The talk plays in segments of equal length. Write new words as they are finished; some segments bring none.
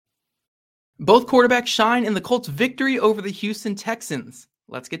Both quarterbacks shine in the Colts' victory over the Houston Texans.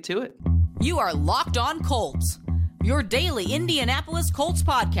 Let's get to it. You are Locked On Colts, your daily Indianapolis Colts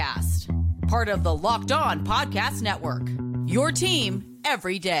podcast. Part of the Locked On Podcast Network, your team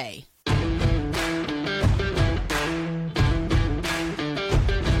every day.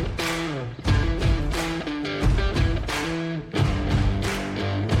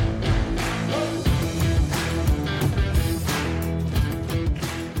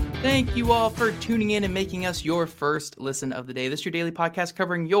 Thank you all for tuning in and making us your first listen of the day. This is your daily podcast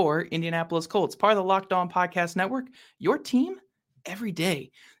covering your Indianapolis Colts, part of the Locked On Podcast Network, your team every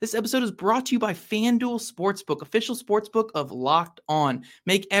day. This episode is brought to you by FanDuel Sportsbook, official sportsbook of Locked On.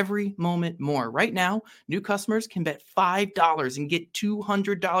 Make every moment more. Right now, new customers can bet $5 and get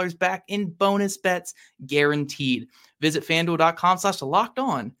 $200 back in bonus bets guaranteed. Visit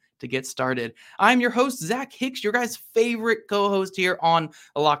FanDuel.com/LockedOn to get started. I'm your host, Zach Hicks, your guys' favorite co-host here on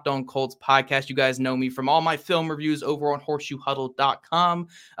the Locked On Colts podcast. You guys know me from all my film reviews over on horseshoehuddle.com.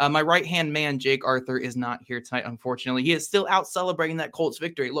 My right-hand man, Jake Arthur, is not here tonight, unfortunately. He is still out celebrating that Colts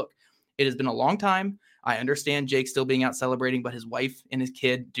victory. Look, it has been a long time. I understand Jake still being out celebrating, but his wife and his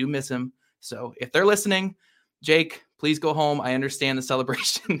kid do miss him. So if they're listening, Jake, please go home. I understand the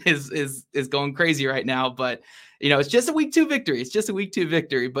celebration is going crazy right now, but you know, it's just a week 2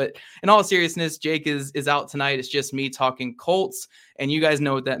 victory. But in all seriousness, Jake is out tonight. It's just me talking Colts, and you guys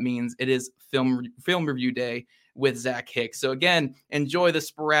know what that means. It is film review day with Zach Hicks. So again, enjoy the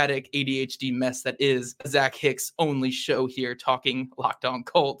sporadic ADHD mess that is Zach Hicks' only show here, talking Locked On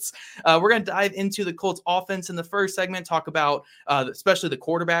Colts. We're going to dive into the Colts offense in the first segment, talk about especially the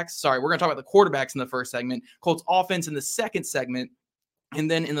quarterbacks. Sorry, we're going to talk about the quarterbacks in the first segment, Colts offense in the second segment. And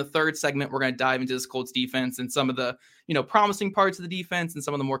then in the third segment, we're going to dive into this Colts defense and some of the, promising parts of the defense and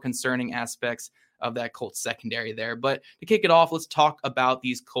some of the more concerning aspects of that Colts secondary there. But to kick it off, let's talk about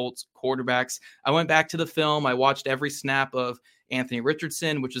these Colts quarterbacks. I went back to the film. I watched every snap of Anthony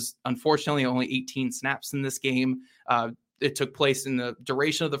Richardson, which is unfortunately only 18 snaps in this game. It took place in the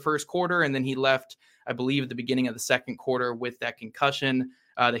duration of the first quarter, and then he left, I believe, at the beginning of the second quarter with that concussion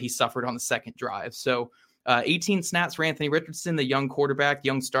that he suffered on the second drive. So 18 snaps for Anthony Richardson, the young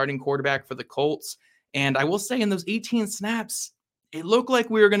starting quarterback for the Colts. And I will say in those 18 snaps, it looked like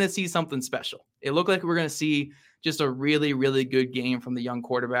we were going to see something special. It looked like we were going to see just a really, really good game from the young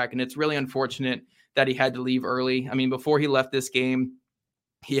quarterback. And it's really unfortunate that he had to leave early. I mean, before he left this game,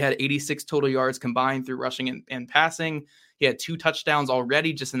 he had 86 total yards combined through rushing and passing. He had 2 touchdowns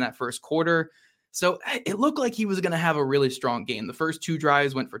already just in that first quarter. So it looked like he was going to have a really strong game. The first 2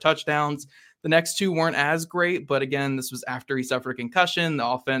 drives went for touchdowns. The next 2 weren't as great, but again, this was after he suffered a concussion. The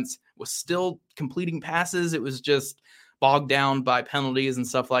offense was still completing passes. It was just bogged down by penalties and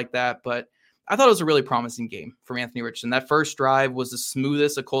stuff like that. But I thought it was a really promising game from Anthony Richardson. That first drive was the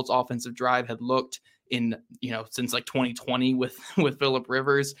smoothest a Colts offensive drive had looked in, since like 2020 with Phillip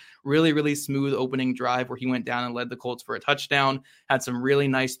Rivers. Really, really smooth opening drive where he went down and led the Colts for a touchdown. Had some really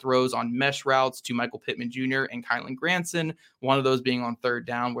nice throws on mesh routes to Michael Pittman Jr. and Kylan Granson. One of those being on third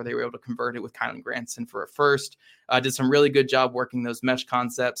down where they were able to convert it with Kylan Granson for a first. Did some really good job working those mesh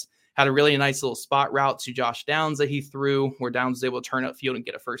concepts. Had a really nice little spot route to Josh Downs that he threw where Downs was able to turn upfield and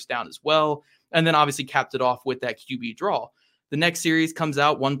get a first down as well. And then obviously capped it off with that QB draw. The next series comes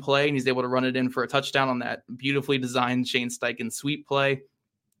out one play, and he's able to run it in for a touchdown on that beautifully designed Shane Steichen sweep play.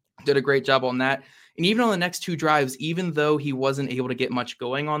 Did a great job on that. And even on the next 2 drives, even though he wasn't able to get much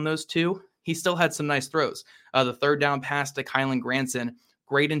going on those 2, he still had some nice throws. The third down pass to Kylan Granson,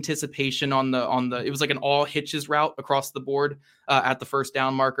 great anticipation on the it was like an all hitches route across the board at the first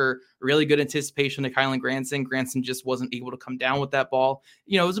down marker. Really good anticipation to Kylan Granson. Granson just wasn't able to come down with that ball.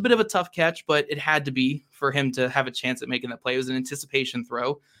 It was a bit of a tough catch, but it had to be for him to have a chance at making that play. It was an anticipation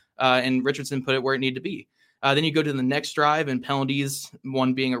throw, and Richardson put it where it needed to be. Then you go to the next drive and penalties,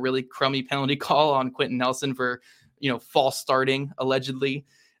 one being a really crummy penalty call on Quentin Nelson for, false starting, allegedly.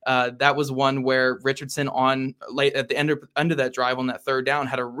 That was one where Richardson at the end of that drive on that third down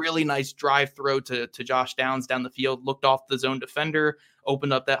had a really nice drive throw to Josh Downs down the field, looked off the zone defender,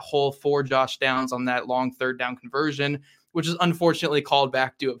 opened up that hole for Josh Downs on that long third down conversion, which is unfortunately called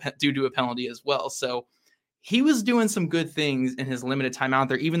back due to a penalty as well. So he was doing some good things in his limited time out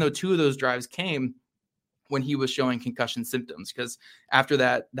there, even though 2 of those drives came when he was showing concussion symptoms, because after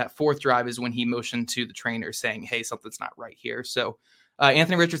that fourth drive is when he motioned to the trainer saying, hey, something's not right here. So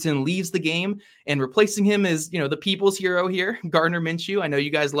Anthony Richardson leaves the game, and replacing him is, the people's hero here, Gardner Minshew. I know you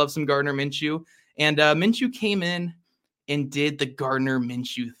guys love some Gardner Minshew. And Minshew came in and did the Gardner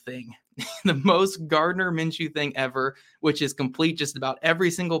Minshew thing, the most Gardner Minshew thing ever, which is complete just about every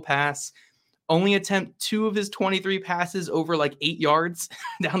single pass, only attempt 2 of his 23 passes over like 8 yards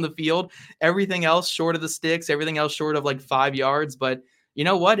down the field. Everything else short of the sticks, everything else short of like 5 yards. But you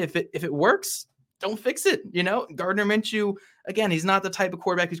know what? If it works, don't fix it. Gardner Minshew, again, he's not the type of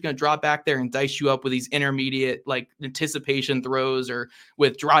quarterback who's going to drop back there and dice you up with these intermediate like anticipation throws or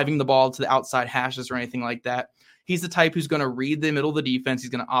with driving the ball to the outside hashes or anything like that. He's the type who's going to read the middle of the defense. He's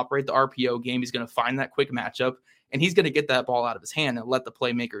going to operate the RPO game. He's going to find that quick matchup, and he's going to get that ball out of his hand and let the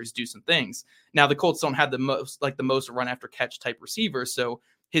playmakers do some things. Now, the Colts don't have the most run after catch type receiver, so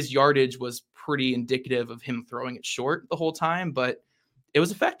his yardage was pretty indicative of him throwing it short the whole time, but it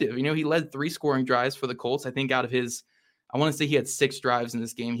was effective. He led 3 scoring drives for the Colts. I think out of his, I want to say he had 6 drives in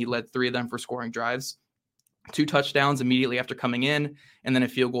this game. He led 3 of them for scoring drives, 2 touchdowns immediately after coming in, and then a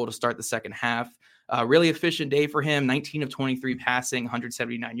field goal to start the second half. Really efficient day for him. 19 of 23 passing,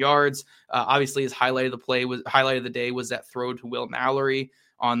 179 yards. Obviously, his highlight of the day was that throw to Will Mallory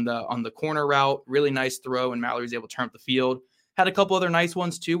on the corner route. Really nice throw, and Mallory was able to turn up the field. Had a couple other nice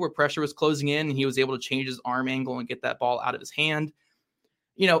ones too, where pressure was closing in, and he was able to change his arm angle and get that ball out of his hand.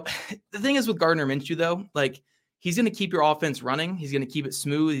 The thing is with Gardner Minshew, though, like he's going to keep your offense running. He's going to keep it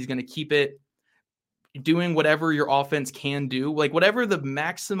smooth. He's going to keep it doing whatever your offense can do, like whatever the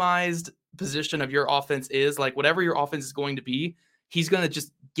maximized position of your offense is, like whatever your offense is going to be, he's going to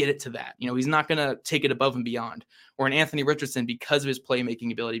just get it to that. He's not going to take it above and beyond. Or an Anthony Richardson, because of his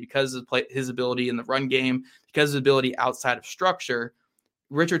playmaking ability, because of his ability in the run game, because of his ability outside of structure,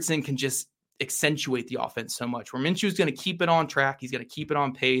 Richardson can just accentuate the offense so much. Where Minshew is going to keep it on track, he's going to keep it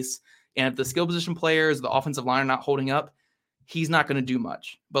on pace, and if the skill position players, the offensive line are not holding up, he's not going to do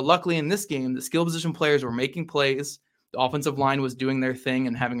much. But luckily in this game, the skill position players were making plays. The offensive line was doing their thing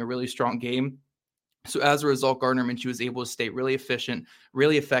and having a really strong game. So as a result, Gardner Minshew was able to stay really efficient,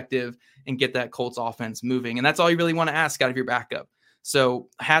 really effective, and get that Colts offense moving. And that's all you really want to ask out of your backup. So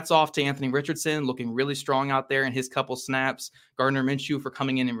hats off to Anthony Richardson, looking really strong out there in his couple snaps. Gardner Minshew for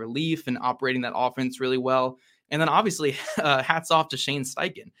coming in relief and operating that offense really well. And then obviously hats off to Shane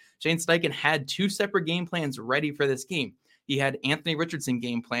Steichen. Shane Steichen had 2 separate game plans ready for this game. He had Anthony Richardson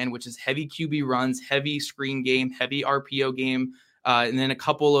game plan, which is heavy QB runs, heavy screen game, heavy RPO game, and then a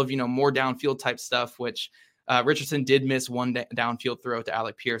couple of, more downfield type stuff, which Richardson did miss one downfield throw to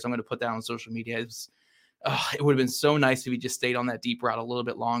Alec Pierce. I'm going to put that on social media. It would have been so nice if he just stayed on that deep route a little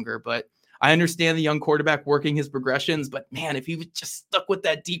bit longer. But I understand the young quarterback working his progressions, but man, if he was just stuck with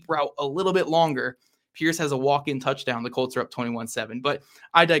that deep route a little bit longer, Pierce has a walk-in touchdown. The Colts are up 21-7. But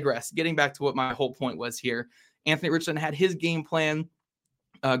I digress. Getting back to what my whole point was here. Anthony Richardson had his game plan.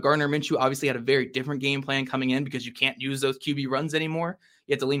 Gardner Minshew obviously had a very different game plan coming in because you can't use those QB runs anymore.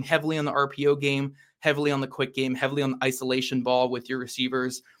 You have to lean heavily on the RPO game, heavily on the quick game, heavily on the isolation ball with your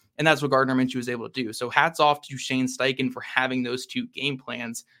receivers. And that's what Gardner Minshew was able to do. So hats off to Shane Steichen for having those 2 game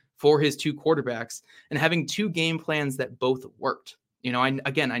plans for his 2 quarterbacks and having 2 game plans that both worked. I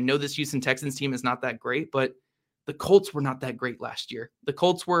know this Houston Texans team is not that great, but the Colts were not that great last year. The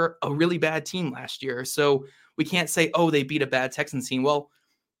Colts were a really bad team last year. So we can't say, oh, they beat a bad Texans team. Well,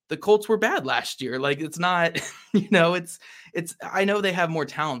 the Colts were bad last year. Like it's not, I know they have more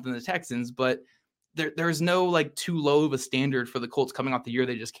talent than the Texans, but there's no like too low of a standard for the Colts coming off the year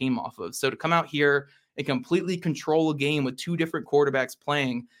they just came off of. So to come out here and completely control a game with 2 different quarterbacks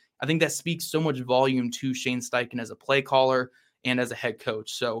playing, I think that speaks so much volume to Shane Steichen as a play caller and as a head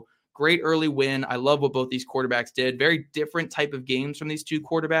coach. So great early win. I love what both these quarterbacks did. Very different type of games from these 2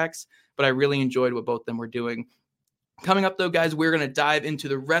 quarterbacks, but I really enjoyed what both of them were doing. Coming up, though, guys, we're going to dive into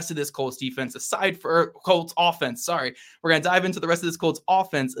the rest of this Colts defense Colts offense. Sorry. We're going to dive into the rest of this Colts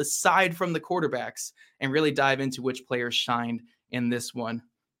offense aside from the quarterbacks and really dive into which players shined in this one.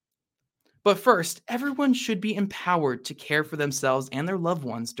 But first, everyone should be empowered to care for themselves and their loved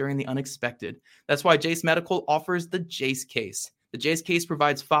ones during the unexpected. That's why Jace Medical offers the Jace Case. The Jace Case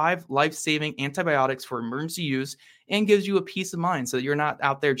provides 5 life-saving antibiotics for emergency use and gives you a peace of mind so that you're not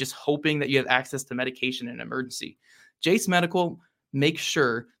out there just hoping that you have access to medication in an emergency. Jace Medical makes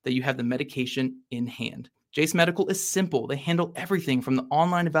sure that you have the medication in hand. Jace Medical is simple. They handle everything from the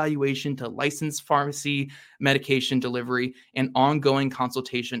online evaluation to licensed pharmacy, medication delivery, and ongoing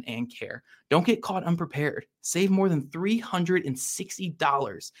consultation and care. Don't get caught unprepared. Save more than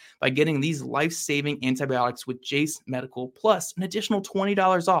 $360 by getting these life-saving antibiotics with Jace Medical, plus an additional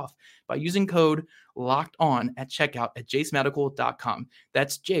 $20 off by using code LOCKEDON at checkout at jacemedical.com.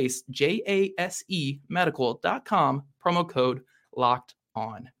 That's Jace, Jase medical.com, promo code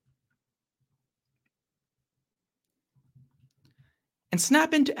LOCKEDON. And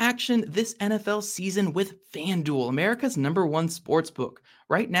snap into action this NFL season with FanDuel, America's #1 sportsbook.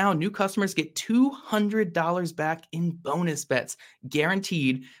 Right now, new customers get $200 back in bonus bets,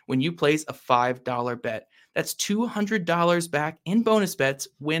 guaranteed when you place a $5 bet. That's $200 back in bonus bets,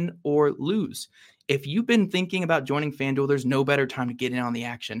 win or lose. If you've been thinking about joining FanDuel, there's no better time to get in on the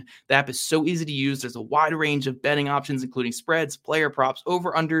action. The app is so easy to use. There's a wide range of betting options, including spreads, player props,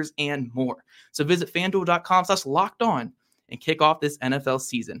 over-unders, and more. So visit FanDuel.com/lockedon and kick off this NFL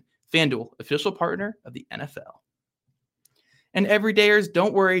season. FanDuel, official partner of the NFL. And everydayers,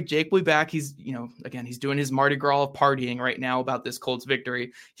 don't worry, Jake will be back. He's doing his Mardi Gras of partying right now about this Colts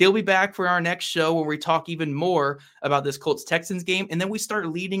victory. He'll be back for our next show where we talk even more about this Colts-Texans game, and then we start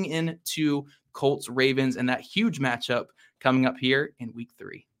leading into Colts-Ravens and that huge matchup coming up here in Week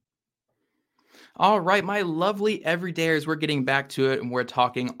 3. All right, my lovely everydayers, we're getting back to it, and we're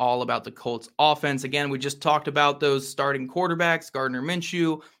talking all about the Colts offense. Again, we just talked about those starting quarterbacks, Gardner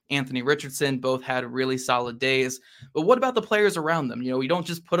Minshew, Anthony Richardson, both had really solid days. But what about the players around them? You don't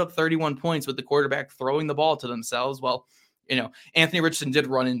just put up 31 points with the quarterback throwing the ball to themselves. Well, Anthony Richardson did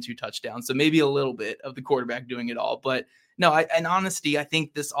run in 2 touchdowns, so maybe a little bit of the quarterback doing it all. But no, in honesty, I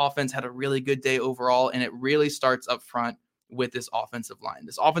think this offense had a really good day overall, and it really starts up front with this offensive line.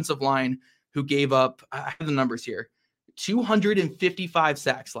 This offensive line who gave up, I have the numbers here, 255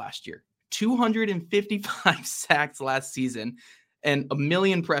 sacks last year, 255 sacks last season, and a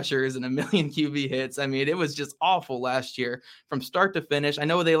million pressures and a million QB hits. I mean, it was just awful last year from start to finish. I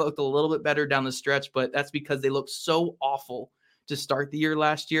know they looked a little bit better down the stretch, but that's because they looked so awful to start the year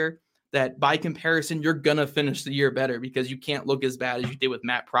last year that by comparison, you're going to finish the year better because you can't look as bad as you did with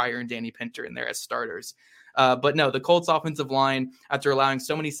Matt Pryor and Danny Pinter in there as starters. But no, the Colts offensive line, after allowing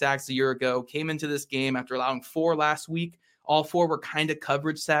so many sacks a year ago, came into this game after allowing 4 last week. All 4 were kind of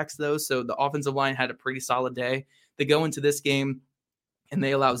coverage sacks, though, so the offensive line had a pretty solid day. They go into this game, and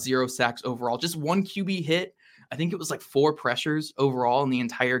they allow 0 sacks overall. Just 1 QB hit. I think it was like 4 pressures overall in the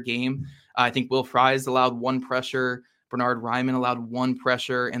entire game. I think Will Fries allowed 1 pressure. Bernard Ryman allowed 1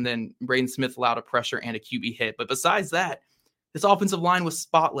 pressure, and then Braden Smith allowed a pressure and a QB hit. But besides that, this offensive line was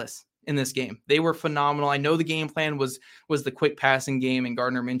spotless in this game. They were phenomenal. I know the game plan was the quick passing game and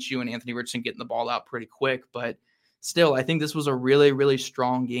Gardner Minshew and Anthony Richardson getting the ball out pretty quick, but still, I think this was a really, really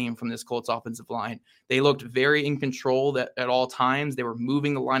strong game from this Colts offensive line. They looked very in control at all times. They were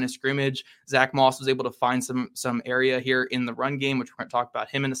moving the line of scrimmage. Zach Moss was able to find some area here in the run game, which we're going to talk about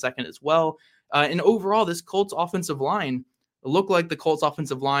him in a second as well. And overall, this Colts offensive line looked like the Colts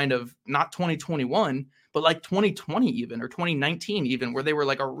offensive line of not 2021, but like 2020 even, or 2019 even, where they were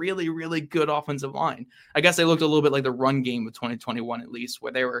like a really, really good offensive line. I guess they looked a little bit like the run game of 2021 at least,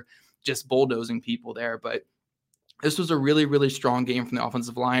 where they were just bulldozing people there. But this was a really, really strong game from the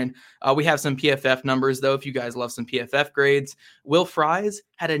offensive line. We have some PFF numbers, though, if you guys love some PFF grades. Will Fries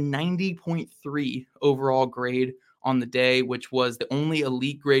had a 90.3 overall grade on the day, which was the only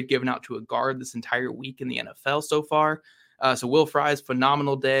elite grade given out to a guard this entire week in the NFL so far. So Will Fries,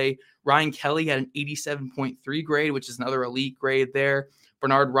 phenomenal day. Ryan Kelly had an 87.3 grade, which is another elite grade there.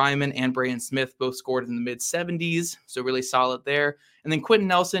 Bernard Ryman and Braden Smith both scored in the mid-70s, so really solid there. And then Quentin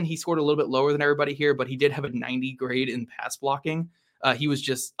Nelson, he scored a little bit lower than everybody here, but he did have a 90 grade in pass blocking. He was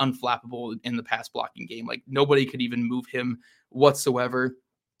just unflappable in the pass blocking game. Like, nobody could even move him whatsoever.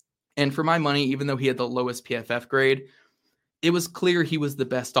 And for my money, even though he had the lowest PFF grade, it was clear he was the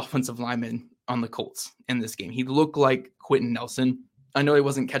best offensive lineman on the Colts in this game. He looked like Quentin Nelson. I know he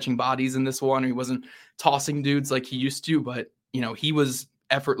wasn't catching bodies in this one, or he wasn't tossing dudes like he used to, but he was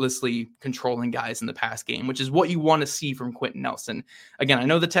effortlessly controlling guys in the pass game, which is what you want to see from Quentin Nelson. Again, I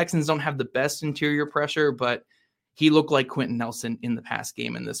know the Texans don't have the best interior pressure, but he looked like Quentin Nelson in the pass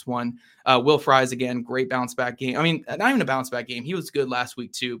game in this one. Will Fries, again, great bounce back game. I mean, not even a bounce back game. He was good last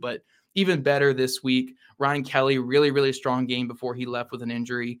week too, but even better this week. Ryan Kelly, really, really strong game before he left with an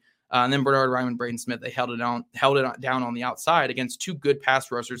injury. And then Bernard Ryman, Braden Smith, they held it down on the outside against 2 good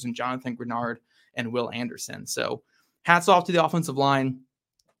pass rushers in Jonathan Grenard and Will Anderson. So hats off to the offensive line.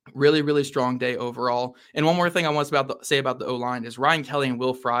 Really, really strong day overall. And one more thing I want to say about the O-line is Ryan Kelly and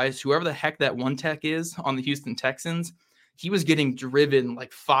Will Fries, whoever the heck that one tech is on the Houston Texans, he was getting driven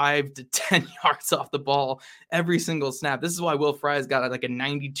like 5 to 10 yards off the ball every single snap. This is why Will Fries got like a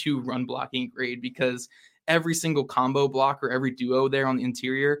 92 run blocking grade, because every single combo block or every duo there on the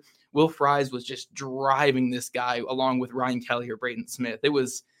interior, Will Fries was just driving this guy along with Ryan Kelly or Braden Smith. It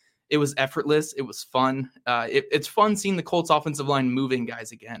was effortless. It was fun. It's fun seeing the Colts offensive line moving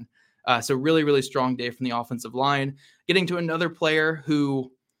guys again. So really, really strong day from the offensive line. Getting to another player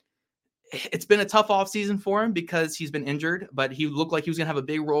who it's been a tough offseason for him because he's been injured, but he looked like he was going to have a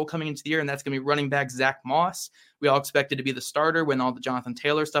big role coming into the year, and that's going to be running back Zach Moss. We all expected to be the starter when all the Jonathan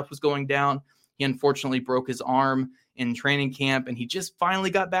Taylor stuff was going down. He unfortunately broke his arm in training camp, and he just finally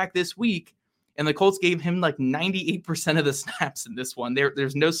got back this week, and the Colts gave him like 98% of the snaps in this one.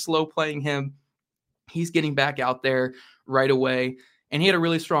 There's no slow playing him. He's getting back out there right away, and he had a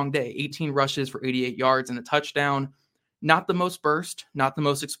really strong day. 18 rushes for 88 yards and a touchdown. Not the most burst, not the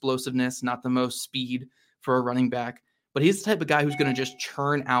most explosiveness, not the most speed for a running back, but he's the type of guy who's going to just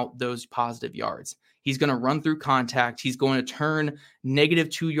churn out those positive yards. He's going to run through contact. He's going to turn negative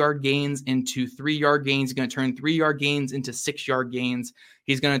 2-yard gains into 3-yard gains. He's going to turn 3-yard gains into 6-yard gains.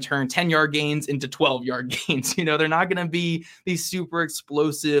 He's going to turn 10-yard gains into 12-yard gains. They're not going to be these super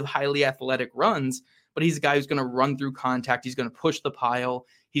explosive, highly athletic runs, but he's a guy who's going to run through contact. He's going to push the pile.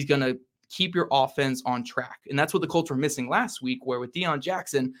 He's going to keep your offense on track. And that's what the Colts were missing last week, where with Deion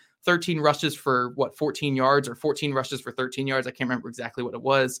Jackson, 13 rushes for 14 yards or 14 rushes for 13 yards. I can't remember exactly what it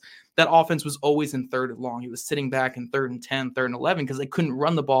was. That offense was always in 3rd and long. He was sitting back in 3rd and 10, 3rd and 11 because they couldn't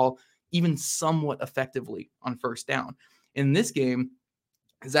run the ball even somewhat effectively on first down. In this game,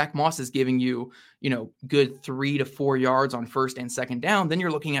 Zach Moss is giving you, good 3 to 4 yards on first and second down. Then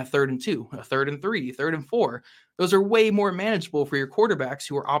you're looking at 3rd and 2, a 3rd and 3, 3rd and 4. Those are way more manageable for your quarterbacks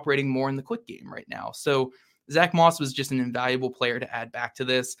who are operating more in the quick game right now. So Zach Moss was just an invaluable player to add back to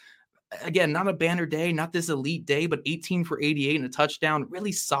this. Again, not a banner day, not this elite day, but 18 for 88 and a touchdown.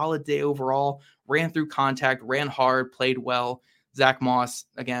 Really solid day overall. Ran through contact, ran hard, played well. Zach Moss,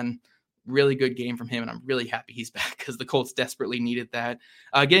 again, really good game from him, and I'm really happy he's back because the Colts desperately needed that.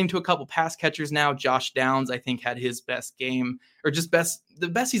 Getting to a couple pass catchers now. Josh Downs, I think, had his best game, or just the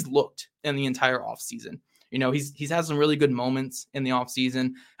best he's looked in the entire offseason. He's had some really good moments in the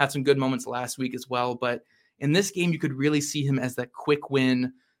offseason, had some good moments last week as well, but in this game, you could really see him as that quick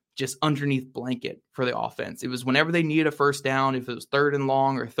win, just underneath blanket for the offense. It was whenever they needed a first down, if it was 3rd and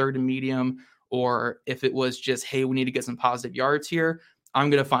long or 3rd and medium, or if it was just, hey, we need to get some positive yards here, I'm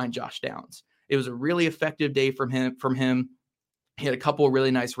going to find Josh Downs. It was a really effective day from him. He had a couple of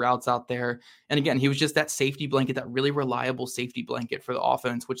really nice routes out there. And again, he was just that safety blanket, that really reliable safety blanket for the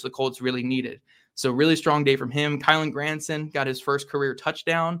offense, which the Colts really needed. So really strong day from him. Kylan Granson got his first career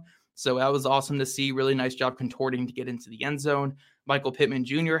touchdown. So that was awesome to see. Really nice job contorting to get into the end zone. Michael Pittman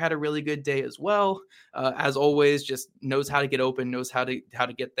Jr. had a really good day as well. As always, just knows how to get open, knows how to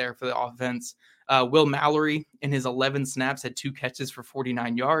get there for the offense. Will Mallory, in his 11 snaps, had 2 catches for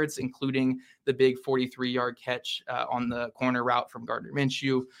 49 yards, including the big 43-yard catch on the corner route from Gardner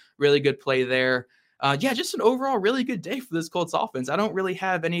Minshew. Really good play there. Just an overall really good day for this Colts offense. I don't really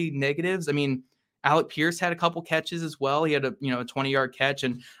have any negatives. I mean, Alec Pierce had a couple catches as well. He had a 20-yard catch.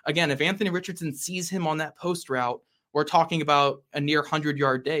 And again, if Anthony Richardson sees him on that post route, we're talking about a near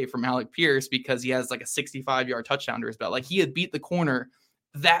 100-yard day from Alec Pierce because he has like a 65-yard touchdown to his belt. Like, he had beat the corner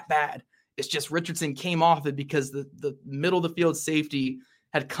that bad. It's just Richardson came off it because the middle of the field safety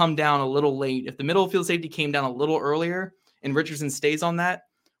had come down a little late. If the middle of the field safety came down a little earlier and Richardson stays on that,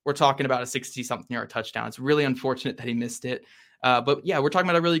 we're talking about a 60-something yard touchdown. It's really unfortunate that he missed it. But yeah, we're talking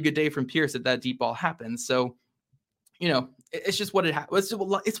about a really good day from Pierce that deep ball happens. So, it's just what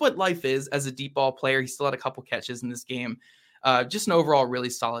it's what life is as a deep ball player. He still had a couple catches in this game. Just an overall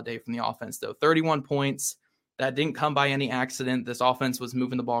really solid day from the offense, though. 31 points. That didn't come by any accident. This offense was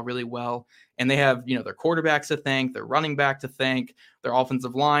moving the ball really well. And they have, their quarterbacks to thank, their running back to thank, their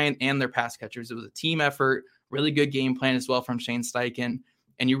offensive line, and their pass catchers. It was a team effort, really good game plan as well from Shane Steichen.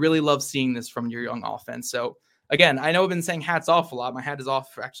 And you really love seeing this from your young offense. So, again, I know I've been saying hats off a lot. My hat is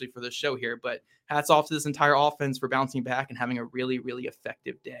off actually for this show here, but hats off to this entire offense for bouncing back and having a really, really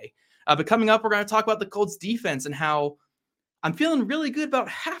effective day. But coming up, we're going to talk about the Colts defense and how I'm feeling really good about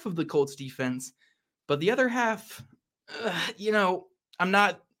half of the Colts defense, but the other half, I'm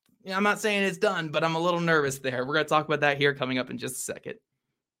not saying it's done, but I'm a little nervous there. We're going to talk about that here coming up in just a second.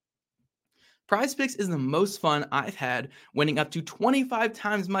 Prize Picks is the most fun I've had, winning up to 25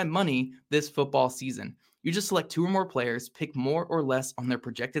 times my money this football season. You just select 2 or more players, pick more or less on their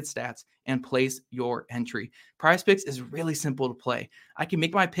projected stats, and place your entry. Prize Picks is really simple to play. I can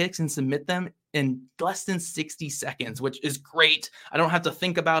make my picks and submit them in less than 60 seconds, which is great. I don't have to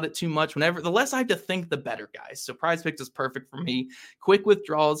think about it too much. The less I have to think, the better, guys. So Prize Picks is perfect for me. Quick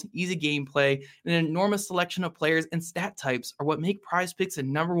withdrawals, easy gameplay, and an enormous selection of players and stat types are what make Prize Picks a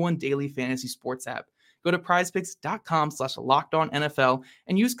 #1 daily fantasy sports app. Go to prizepicks.com/LockedOnNFL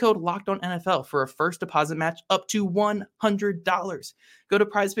and use code LockedOnNFL for a first deposit match up to $100. Go to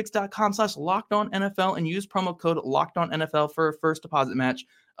prizepicks.com/LockedOnNFL and use promo code LockedOnNFL for a first deposit match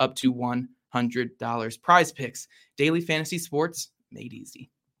up to $100. Prize Picks, daily fantasy sports made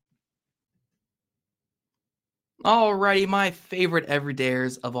easy. Alrighty, my favorite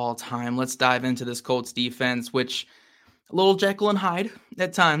everydayers of all time. Let's dive into this Colts defense, which a little Jekyll and Hyde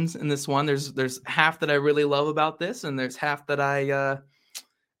at times in this one. There's half that I really love about this, and there's half that I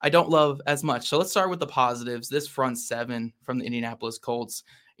don't love as much. So let's start with the positives. This front seven from the Indianapolis Colts,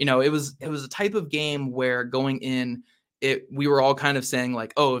 it was a type of game where going in, we were all kind of saying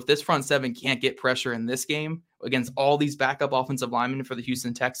like, oh, if this front seven can't get pressure in this game against all these backup offensive linemen for the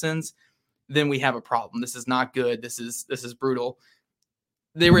Houston Texans, then we have a problem. This is not good. This is brutal.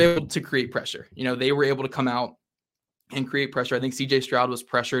 They were able to create pressure. They were able to come out and create pressure. I think CJ Stroud was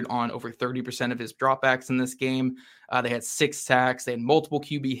pressured on over 30% of his dropbacks in this game. They had 6 sacks. They had multiple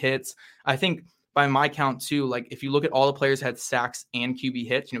QB hits. I think by my count too, like if you look at all the players had sacks and QB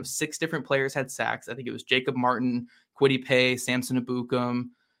hits, 6 different players had sacks. I think it was Jacob Martin, Kwity Paye, Samson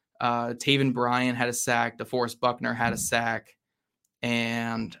Ebukam, Taven Bryan had a sack. DeForest Buckner had a sack.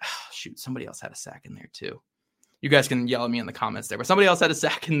 And somebody else had a sack in there too. You guys can yell at me in the comments there, but somebody else had a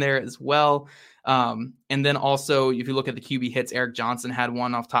sack in there as well. And then also, if you look at the QB hits, Eric Johnson had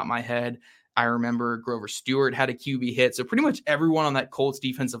one off the top of my head. I remember Grover Stewart had a QB hit. So pretty much everyone on that Colts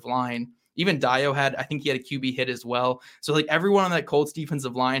defensive line, even Dio I think he had a QB hit as well. So like everyone on that Colts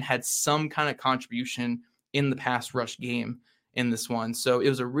defensive line had some kind of contribution in the pass rush game in this one. So it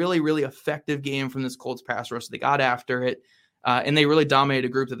was a really, really effective game from this Colts pass rush. They got after it. And they really dominated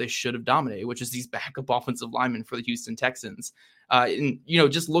a group that they should have dominated, which is these backup offensive linemen for the Houston Texans. And,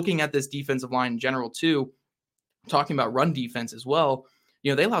 just looking at this defensive line in general, too, talking about run defense as well,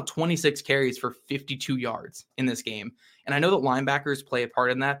 they allowed 26 carries for 52 yards in this game. And I know that linebackers play a part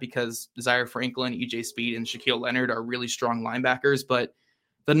in that because Zaire Franklin, EJ Speed, and Shaquille Leonard are really strong linebackers. But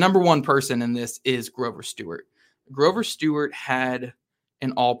the number one person in this is Grover Stewart. Grover Stewart had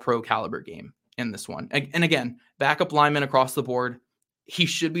an all-pro caliber game in this one. And again, backup linemen across the board. He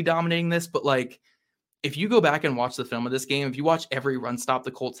should be dominating this, but like if you go back and watch the film of this game, if you watch every run stop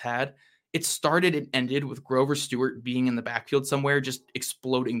the Colts had, it started and ended with Grover Stewart being in the backfield somewhere, just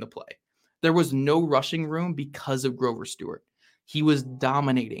exploding the play. There was no rushing room because of Grover Stewart. He was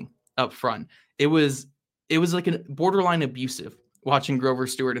dominating up front. It was like a borderline abusive watching Grover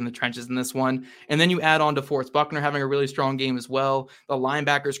Stewart in the trenches in this one. And then you add on to DeForest Buckner having a really strong game as well. The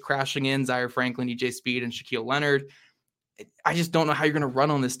linebackers crashing in, Zaire Franklin, EJ Speed, and Shaquille Leonard. I just don't know how you're going to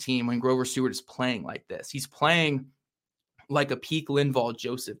run on this team when Grover Stewart is playing like this. He's playing like a peak Linval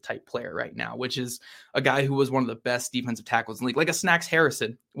Joseph type player right now, which is a guy who was one of the best defensive tackles in the league, like a Snacks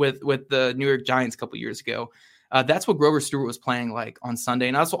Harrison with the New York Giants a couple years ago. That's what Grover Stewart was playing like on Sunday.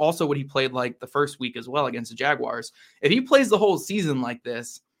 And that's also what he played like the first week as well against the Jaguars. If he plays the whole season like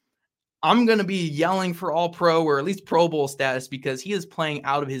this, I'm going to be yelling for all pro or at least Pro Bowl status because he is playing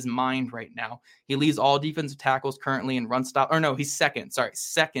out of his mind right now. He leads all defensive tackles currently in run stop. Or no, he's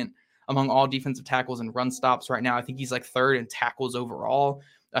second among all defensive tackles in run stops right now. I think he's like third in tackles overall.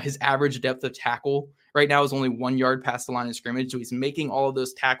 His average depth of tackle right now is only 1 yard past the line of scrimmage. So he's making all of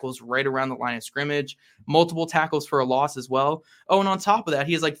those tackles right around the line of scrimmage, multiple tackles for a loss as well. Oh, and on top of that,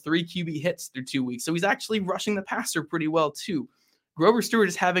 he has like 3 QB hits through 2 weeks. So he's actually rushing the passer pretty well too. Grover Stewart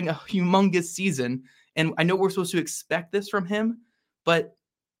is having a humongous season. And I know we're supposed to expect this from him, but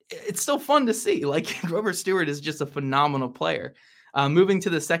it's still fun to see. Like Grover Stewart is just a phenomenal player. Moving to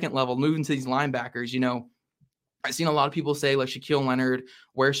the second level, moving to these linebackers, I've seen a lot of people say like Shaquille Leonard,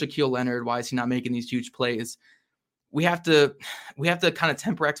 where's Shaquille Leonard? Why is he not making these huge plays? We have to kind of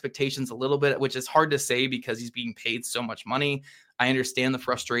temper expectations a little bit, which is hard to say because he's being paid so much money. I understand the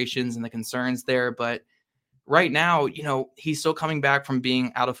frustrations and the concerns there, but right now, he's still coming back from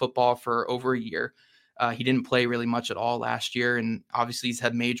being out of football for over a year. He didn't play really much at all last year, and obviously he's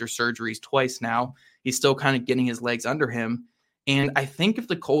had major surgeries twice now. He's still kind of getting his legs under him. And I think if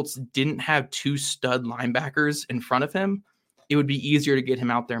the Colts didn't have 2 stud linebackers in front of him, it would be easier to get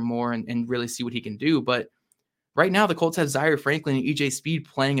him out there more and really see what he can do. But right now, the Colts have Zaire Franklin and EJ Speed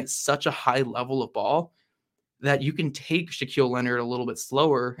playing at such a high level of ball that you can take Shaquille Leonard a little bit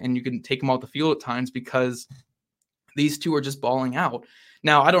slower and you can take him off the field at times because these two are just balling out.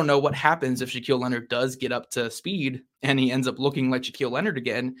 Now, I don't know what happens if Shaquille Leonard does get up to speed and he ends up looking like Shaquille Leonard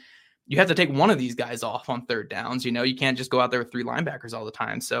again. You have to take one of these guys off on third downs. You can't just go out there with 3 linebackers all the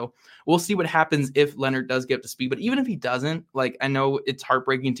time. So we'll see what happens if Leonard does get up to speed. But even if he doesn't, like, I know it's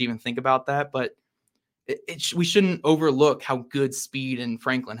heartbreaking to even think about that, but we shouldn't overlook how good Speed and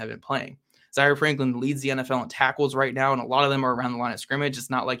Franklin have been playing. Zaire Franklin leads the NFL in tackles right now, and a lot of them are around the line of scrimmage. It's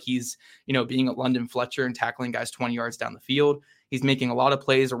not like he's, being a London Fletcher and tackling guys 20 yards down the field. He's making a lot of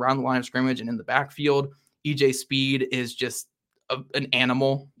plays around the line of scrimmage and in the backfield. EJ Speed is just an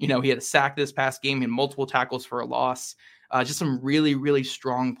animal. He had a sack this past game. He had multiple tackles for a loss. Just some really, really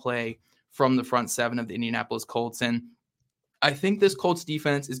strong play from the front seven of the Indianapolis Colts. And I think this Colts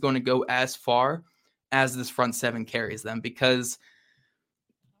defense is going to go as far as this front seven carries them, because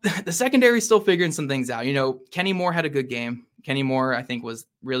the secondary is still figuring some things out. Kenny Moore had a good game. Kenny Moore, I think, was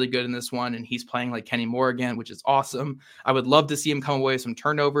really good in this one, and he's playing like Kenny Moore again, which is awesome. I would love to see him come away with some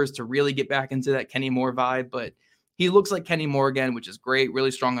turnovers to really get back into that Kenny Moore vibe, but he looks like Kenny Moore again, which is great.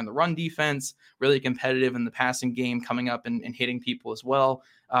 Really strong on the run defense, really competitive in the passing game, coming up and hitting people as well.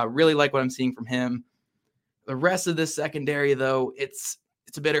 Really like what I'm seeing from him. The rest of this secondary, though, it's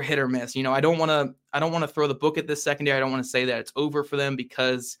a bit of hit or miss. I don't want to throw the book at this secondary. I don't want to say that it's over for them,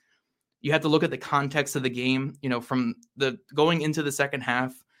 because you have to look at the context of the game. From the going into the second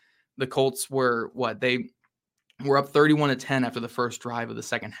half, the Colts were they were up 31-10 after the first drive of the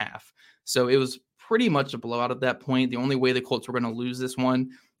second half. So it was pretty much a blowout at that point. The only way the Colts were going to lose this one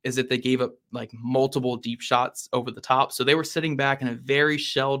is if they gave up like multiple deep shots over the top. So they were sitting back in a very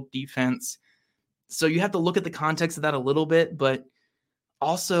shelled defense. So you have to look at the context of that a little bit, but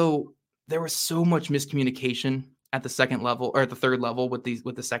also there was so much miscommunication at the second level, or at the third level, with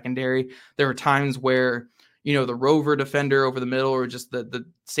the secondary. There were times where, the rover defender over the middle, or just the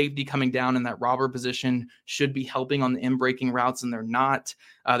safety coming down in that robber position, should be helping on the in-breaking routes, and they're not.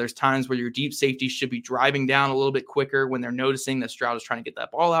 There's times where your deep safety should be driving down a little bit quicker when they're noticing that Stroud is trying to get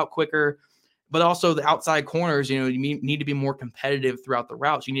that ball out quicker. But also the outside corners, you need to be more competitive throughout the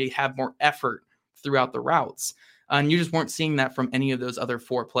routes. You need to have more effort throughout the routes. And you just weren't seeing that from any of those other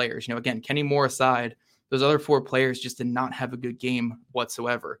four players. Again, Kenny Moore aside, those other four players just did not have a good game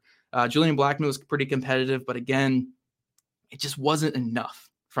whatsoever. Julian Blackman was pretty competitive, but again, it just wasn't enough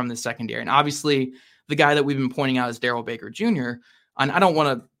from the secondary. And obviously, the guy that we've been pointing out is Darrell Baker Jr., and I don't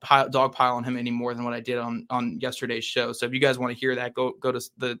want to dogpile on him any more than what I did on yesterday's show. So if you guys want to hear that, go to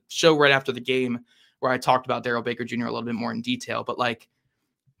the show right after the game, where I talked about Darrell Baker Jr. a little bit more in detail. But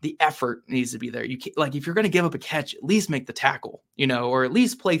the effort needs to be there. You can't, if you're going to give up a catch, at least make the tackle, or at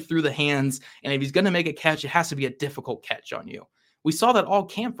least play through the hands. And if he's going to make a catch, it has to be a difficult catch on you. We saw that all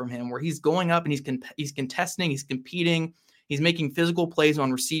camp from him, where he's going up and he's contesting, he's competing, he's making physical plays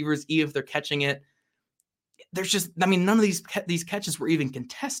on receivers, even if they're catching it. There's just, none of these catches were even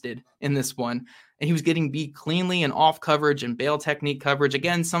contested in this one. And he was getting beat cleanly and off coverage and bail technique coverage.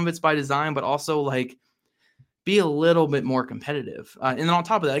 Again, some of it's by design, but also be a little bit more competitive. And then on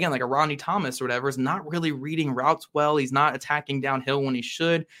top of that, again, a Rodney Thomas or whatever is not really reading routes well. He's not attacking downhill when he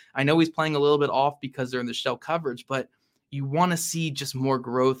should. I know he's playing a little bit off because they're in the shell coverage, but you want to see just more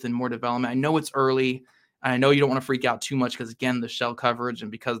growth and more development. I know it's early. I know you don't want to freak out too much because, again, the shell coverage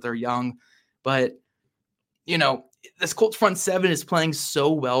and because they're young. But, this Colts front seven is playing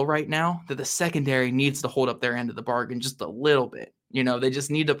so well right now that the secondary needs to hold up their end of the bargain just a little bit. They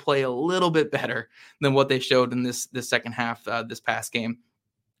just need to play a little bit better than what they showed in this second half, this past game.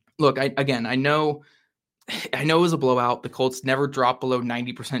 Look, I know it was a blowout. The Colts never dropped below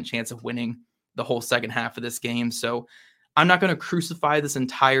 90% chance of winning the whole second half of this game. So I'm not going to crucify this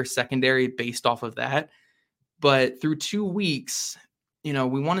entire secondary based off of that. But through 2 weeks, we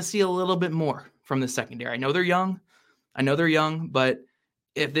want to see a little bit more from the secondary. I know they're young, but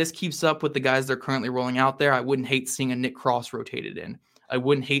if this keeps up with the guys they're currently rolling out there, I wouldn't hate seeing a Nick Cross rotated in. I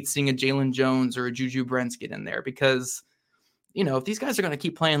wouldn't hate seeing a Jalen Jones or a Juju Brents get in there, because, if these guys are going to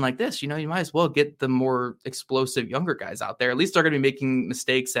keep playing like this, you might as well get the more explosive younger guys out there. At least they're going to be making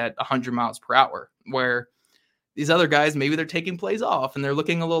mistakes at 100 miles per hour, where these other guys, maybe they're taking plays off and they're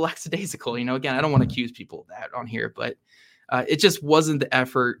looking a little lackadaisical. Again, I don't want to accuse people of that on here, but it just wasn't the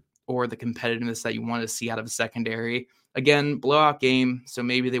effort or the competitiveness that you wanted to see out of a secondary. Again, blowout game, so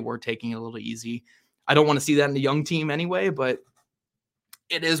maybe they were taking it a little easy. I don't want to see that in the young team anyway, but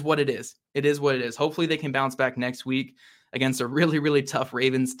it is what it is. It is what it is. Hopefully they can bounce back next week against a really, really tough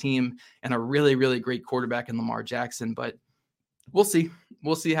Ravens team and a really, really great quarterback in Lamar Jackson. But we'll see.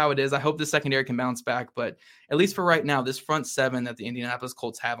 We'll see how it is. I hope the secondary can bounce back. But at least for right now, this front seven that the Indianapolis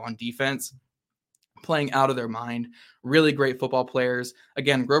Colts have on defense, playing out of their mind. Really great football players.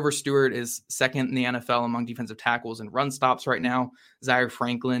 Again, Grover Stewart is second in the NFL among defensive tackles and run stops right now. Zaire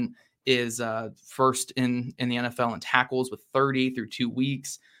Franklin is first in the NFL in tackles with 30 through 2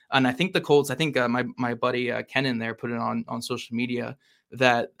 weeks. And I think the Colts, my buddy Kenan there put it on social media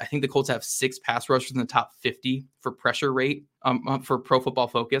that I think the Colts have 6 pass rushers in the top 50 for pressure rate for Pro Football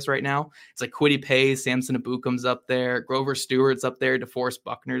Focus right now. It's like Kwity Paye, Samson Ebukam's up there, Grover Stewart's up there, DeForest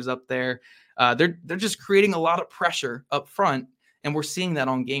Buckner's up there. They're just creating a lot of pressure up front, and we're seeing that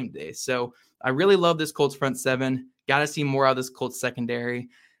on game day. So I really love this Colts front seven. Got to see more out of this Colts secondary.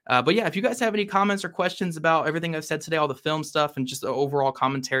 But yeah, if you guys have any comments or questions about everything I've said today, all the film stuff and just the overall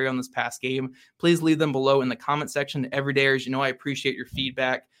commentary on this past game, please leave them below in the comment section. Every day, as you know, I appreciate your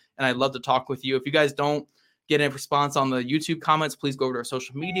feedback. and I'd love to talk with you. If you guys don't get a response on the YouTube comments, please go over to our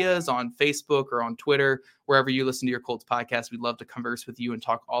social medias on Facebook or on Twitter, wherever you listen to your Colts podcast. We'd love to converse with you and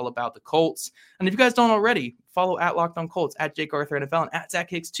talk all about the Colts. And if you guys don't already, follow at Locked On Colts, at Jake Arthur NFL, and at Zach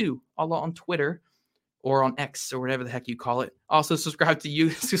Hicks 2, all on Twitter or on X or whatever the heck you call it. Also, subscribe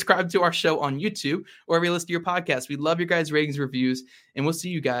to our show on YouTube, wherever you listen to your podcast. We love your guys' ratings, reviews, and we'll see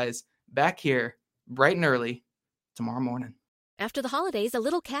you guys back here bright and early tomorrow morning. After the holidays, a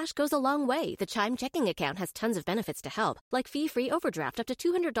little cash goes a long way. The Chime checking account has tons of benefits to help, like fee-free overdraft up to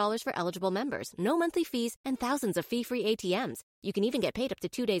 $200 for eligible members, no monthly fees, and thousands of fee-free ATMs. You can even get paid up to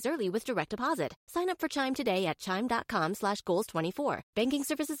 2 days early with direct deposit. Sign up for Chime today at chime.com/goals24. Banking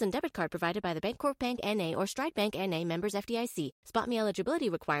services and debit card provided by the Bancorp Bank N.A. or Stride Bank N.A. members FDIC. Spot me eligibility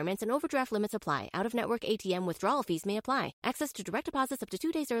requirements and overdraft limits apply. Out-of-network ATM withdrawal fees may apply. Access to direct deposits up to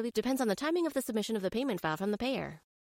 2 days early depends on the timing of the submission of the payment file from the payer.